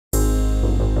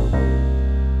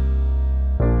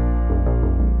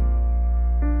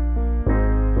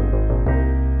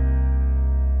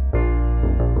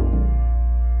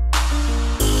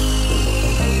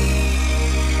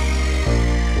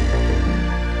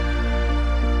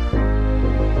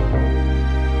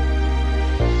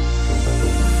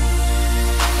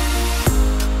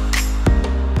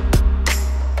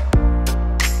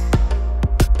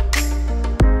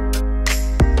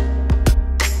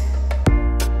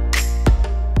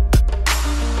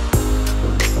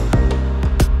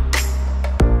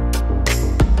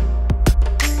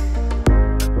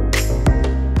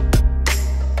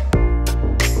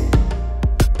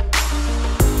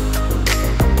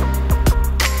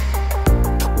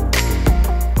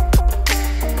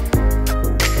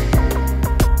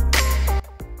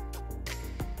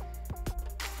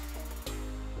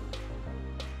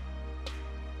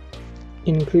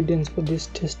ingredients for this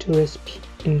tasty recipe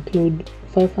include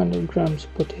 500 grams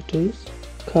potatoes,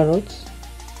 carrots,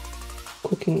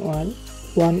 cooking oil,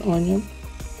 1 onion,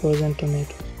 frozen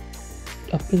tomatoes,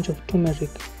 a pinch of turmeric,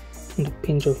 and a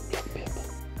pinch of black pepper.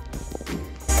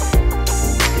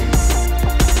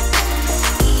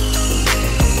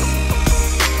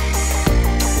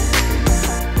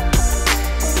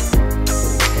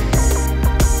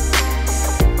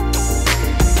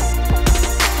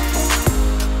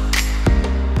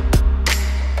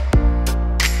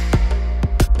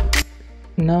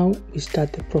 Now we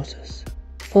start the process.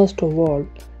 First of all,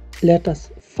 let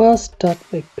us first start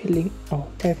by peeling our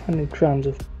 500 grams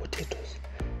of potatoes.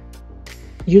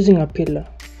 Using a peeler,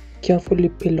 carefully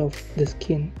peel off the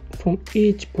skin from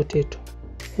each potato.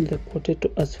 Hold the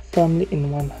potato as firmly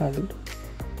in one hand,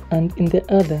 and in the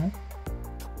other,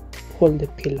 hold the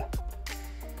peeler.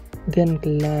 Then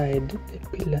glide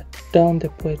the peeler down the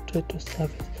potato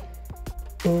surface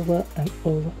over and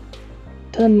over,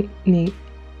 turning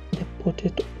the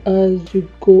potato as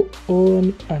you go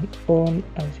on and on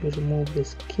as you remove the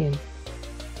skin.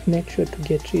 Make sure to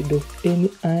get rid of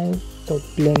any eyes or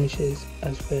blemishes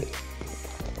as well.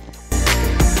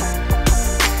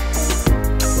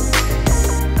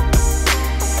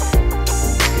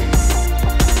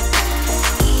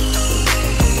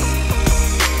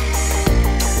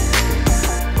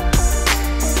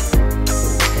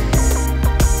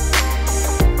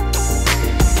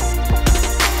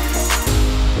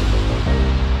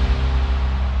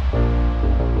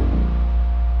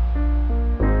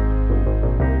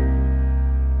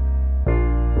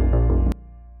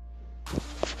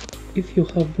 If you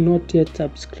have not yet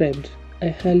subscribed, I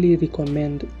highly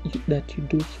recommend that you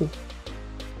do so.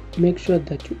 Make sure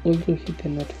that you also hit the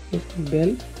notification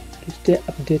bell to stay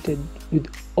updated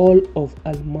with all of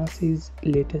Almasi's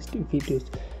latest videos.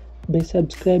 By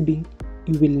subscribing,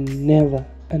 you will never,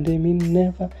 and I mean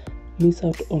never, miss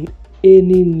out on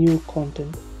any new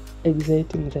content,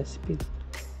 exciting recipes,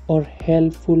 or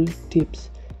helpful tips.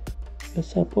 Your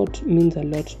support means a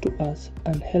lot to us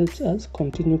and helps us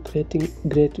continue creating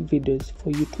great videos for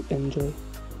you to enjoy.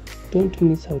 Don't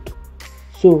miss out.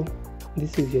 So,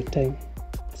 this is your time.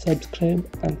 Subscribe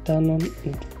and turn on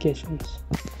notifications.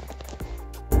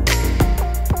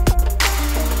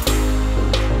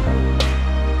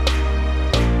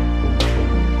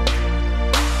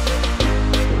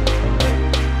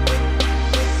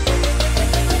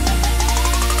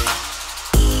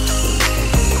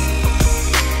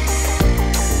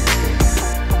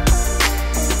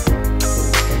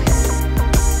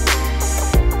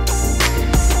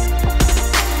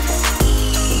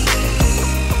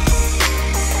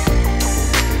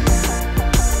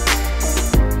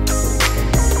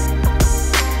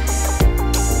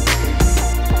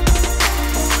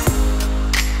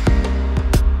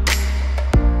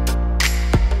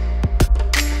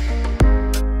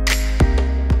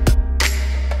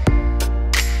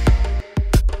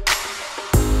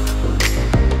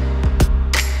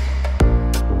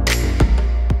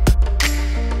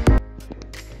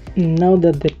 Now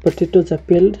that the potatoes are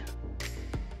peeled,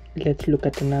 let's look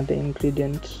at another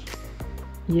ingredient.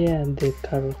 The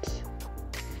carrots.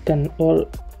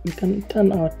 We can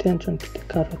turn our attention to the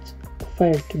carrots,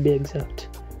 5 to be exact.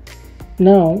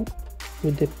 Now,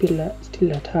 with the peeler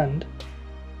still at hand,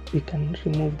 we can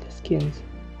remove the skins.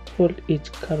 Hold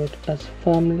each carrot as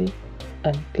firmly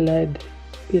and glide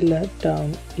the peeler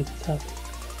down its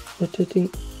surface,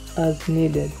 rotating as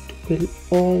needed to peel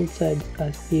all sides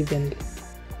as evenly.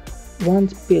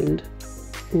 Once peeled,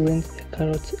 rinse the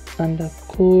carrots under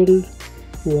cold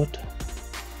water,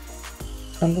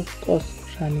 and of course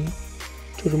running,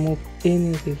 to remove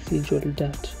any residual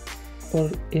dirt or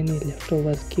any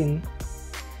leftover skin.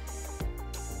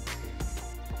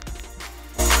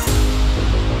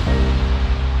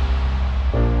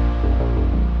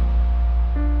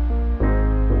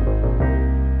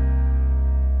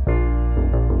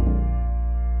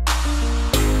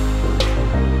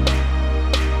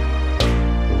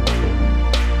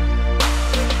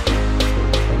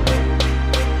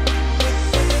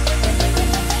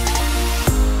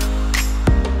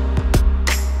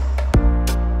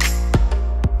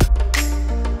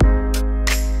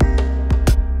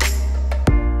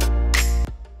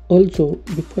 Also,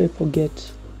 before I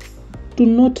forget, do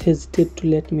not hesitate to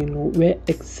let me know where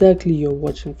exactly you're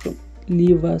watching from.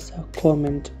 Leave us a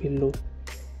comment below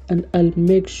and I'll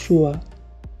make sure,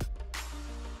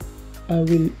 I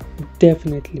will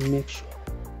definitely make sure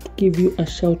to give you a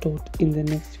shout out in the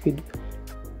next video.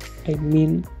 I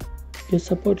mean, your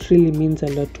support really means a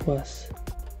lot to us,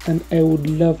 and I would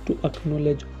love to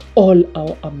acknowledge all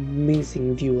our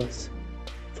amazing viewers.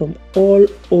 from all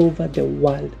over the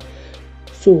world.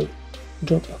 So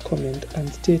drop a comment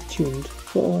and stay tuned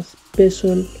for our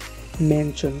special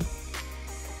mention.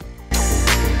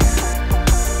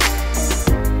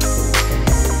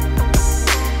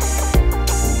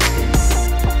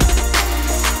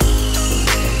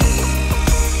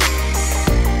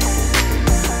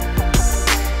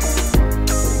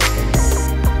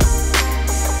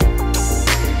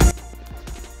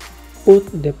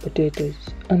 Both the potatoes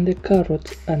and the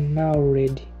carrots are now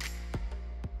ready.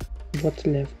 What's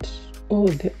left? Oh,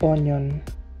 the onion.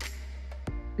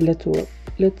 Let's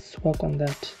work on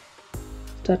that.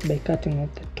 Start by cutting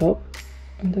off the top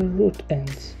and the root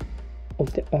ends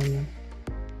of the onion.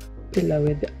 Peel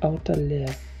away the outer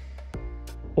layer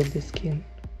of the skin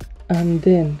and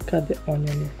then cut the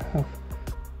onion in half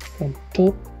from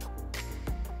top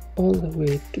all the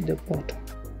way to the bottom.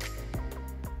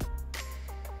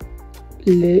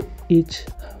 Lay each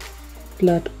half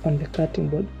flat on the cutting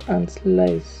board and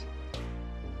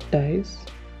dice,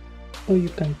 or you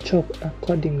can chop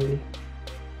accordingly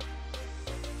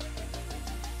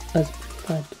as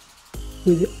preferred.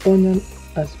 With the onion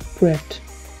as prepped,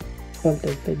 all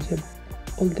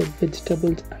the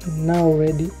vegetables are now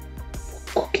ready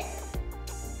for cooking.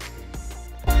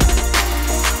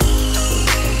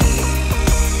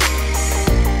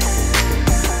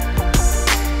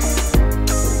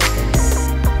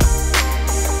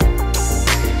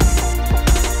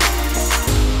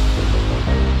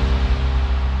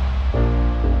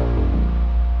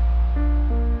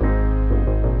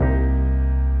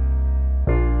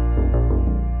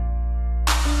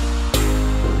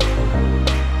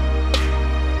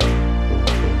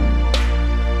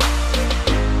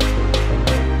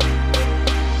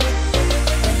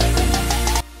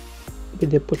 With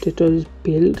the potatoes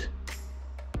peeled,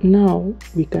 now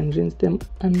we can rinse them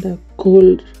under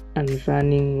cold and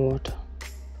running water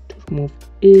to remove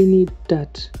any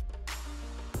dirt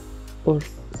or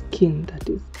skin that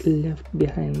is left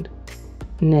behind.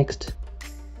 Next,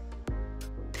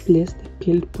 place the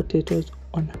peeled potatoes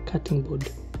on a cutting board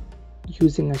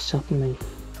using a sharp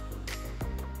knife.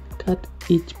 Cut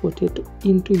each potato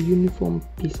into uniform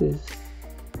pieces.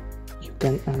 You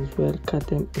can as well cut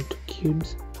them into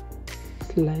cubes,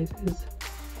 slices,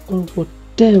 or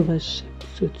whatever shape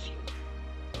suits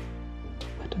you.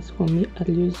 But as for me, I'll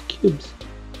use cubes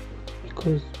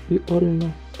because we all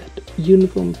know that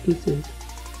uniform pieces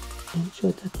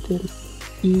ensure that there's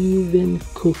even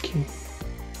cooking.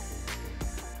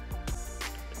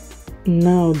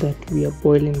 Now that we are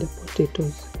boiling the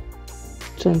potatoes,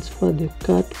 transfer the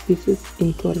cut pieces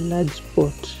into a large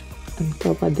pot and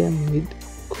cover them with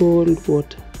cold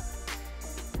water.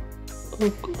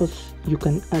 Of course, you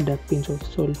can add a pinch of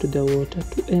salt to the water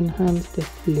to enhance the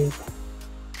flavor.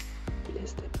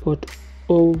 Place the pot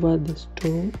over the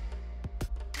stove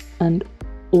and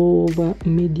over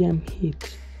medium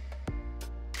heat.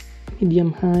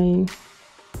 Medium high,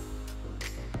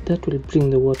 that will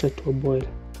bring the water to a boil.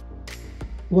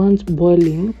 Once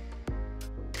boiling,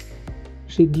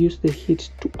 reduce the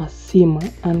heat to a simmer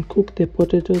and cook the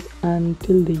potatoes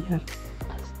until they are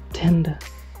as tender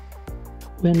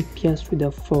when pierced with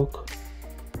a fork,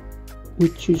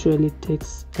 which usually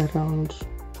takes around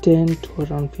 10 to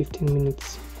around 15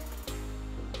 minutes.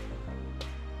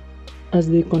 As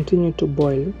they continue to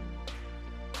boil,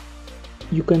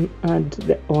 you can add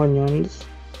the onions,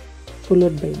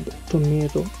 followed by the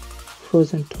tomato,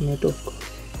 frozen tomato of course.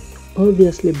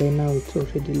 Obviously by now it's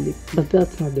already leaked, but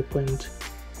that's not the point.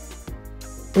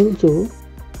 Also,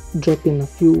 drop in a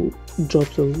few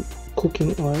drops of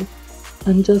cooking oil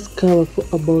and just cover for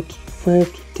about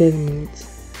 5 to 10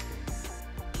 minutes.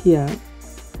 Here,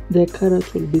 the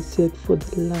carrots will be saved for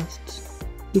the last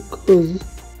because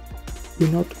we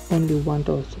not only want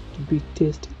our soup to be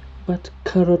tasty but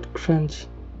carrot crunchy.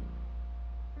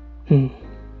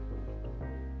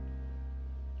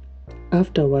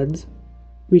 Afterwards,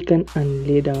 we can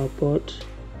unlid our pot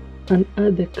and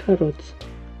add the carrots,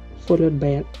 followed by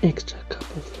an extra cup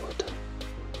of water.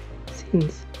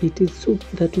 Since it is soup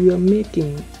that we are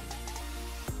making,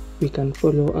 we can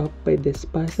follow up by the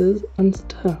spices and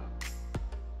stir.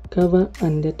 Cover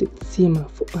and let it simmer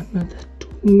for another 2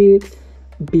 minutes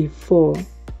before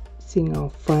seeing our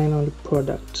final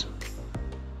product.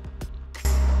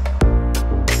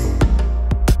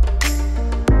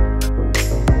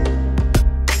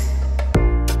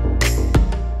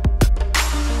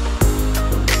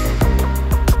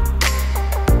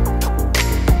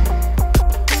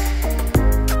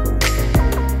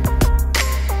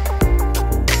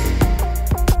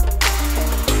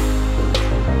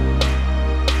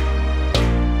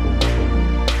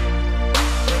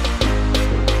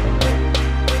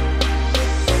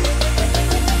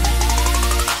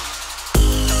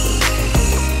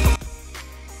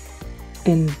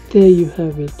 And there you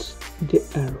have it, the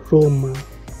aroma.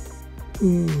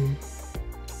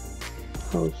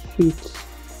 How sweet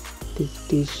this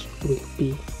dish will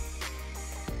be.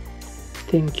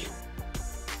 Thank you.